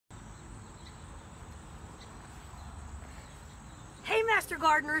Master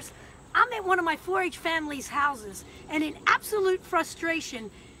Gardeners. I'm at one of my 4-H family's houses, and in absolute frustration,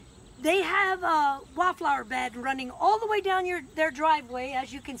 they have a wildflower bed running all the way down their driveway,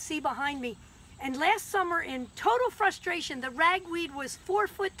 as you can see behind me. And last summer, in total frustration, the ragweed was 4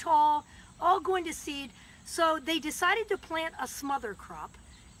 foot tall, all going to seed. So they decided to plant a smother crop,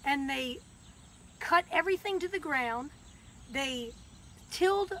 and they cut everything to the ground. They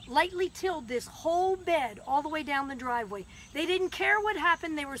lightly tilled this whole bed all the way down the driveway. They didn't care what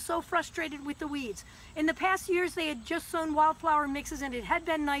happened. They were so frustrated with the weeds. In the past years, they had just sown wildflower mixes, and it had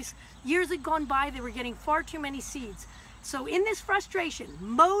been nice. Years had gone by, they were getting far too many seeds. So in this frustration,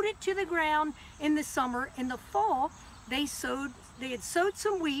 mowed it to the ground in the summer. In the fall, they had sowed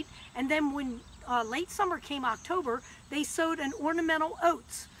some wheat, and then when late summer came, October, they sowed an ornamental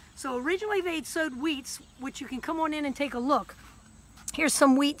oats. So originally they had sowed wheats, which you can come on in and take a look. Here's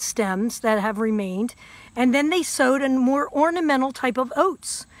some wheat stems that have remained, and then they sowed a more ornamental type of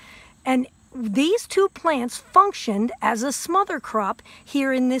oats. And these two plants functioned as a smother crop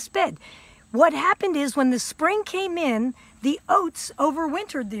here in this bed. What happened is when the spring came in, the oats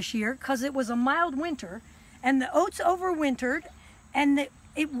overwintered this year because it was a mild winter, and the oats overwintered, and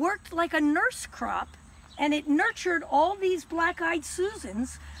it worked like a nurse crop, and it nurtured all these black-eyed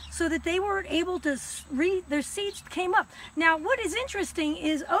Susans so that they were able to, their seeds came up. Now, what is interesting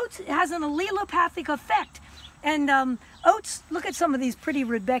is oats has an allelopathic effect. And oats, look at some of these pretty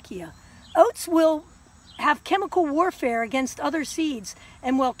Rudbeckia. Oats will have chemical warfare against other seeds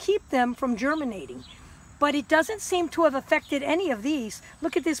and will keep them from germinating. But it doesn't seem to have affected any of these.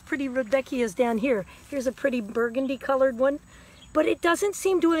 Look at this pretty Rudbeckias down here. Here's a pretty burgundy colored one. But it doesn't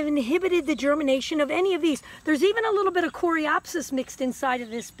seem to have inhibited the germination of any of these. There's even a little bit of coreopsis mixed inside of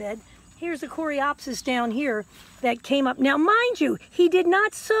this bed. Here's a coreopsis down here that came up. Now, mind you, he did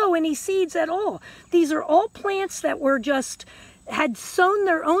not sow any seeds at all. These are all plants that were had sown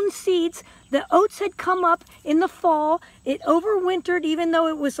their own seeds. The oats had come up in the fall. It overwintered, even though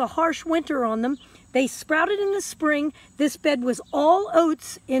it was a harsh winter on them. They sprouted in the spring. This bed was all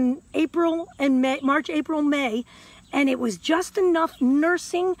oats in April and May, March, April, May. And it was just enough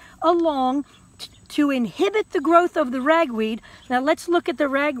nursing along to inhibit the growth of the ragweed. Now let's look at the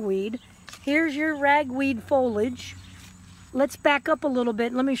ragweed. Here's your ragweed foliage. Let's back up a little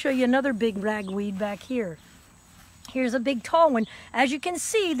bit. Let me show you another big ragweed back here. Here's a big tall one. As you can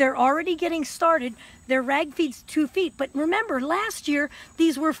see, they're already getting started. Their ragweed's 2 feet. But remember, last year,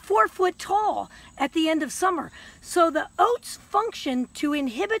 these were 4 foot tall at the end of summer. So the oats functioned to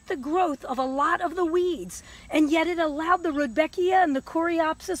inhibit the growth of a lot of the weeds. And yet it allowed the Rudbeckia and the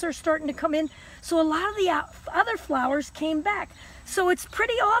coreopsis are starting to come in. So a lot of the other flowers came back. So it's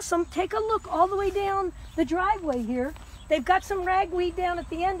pretty awesome. Take a look all the way down the driveway here. They've got some ragweed down at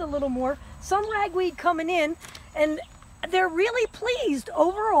the end a little more. Some ragweed coming in. And they're really pleased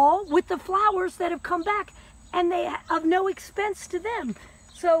overall with the flowers that have come back, and they have no expense to them.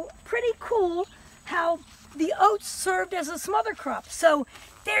 So pretty cool how the oats served as a smother crop. So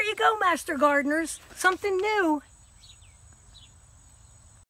there you go, Master Gardeners, something new.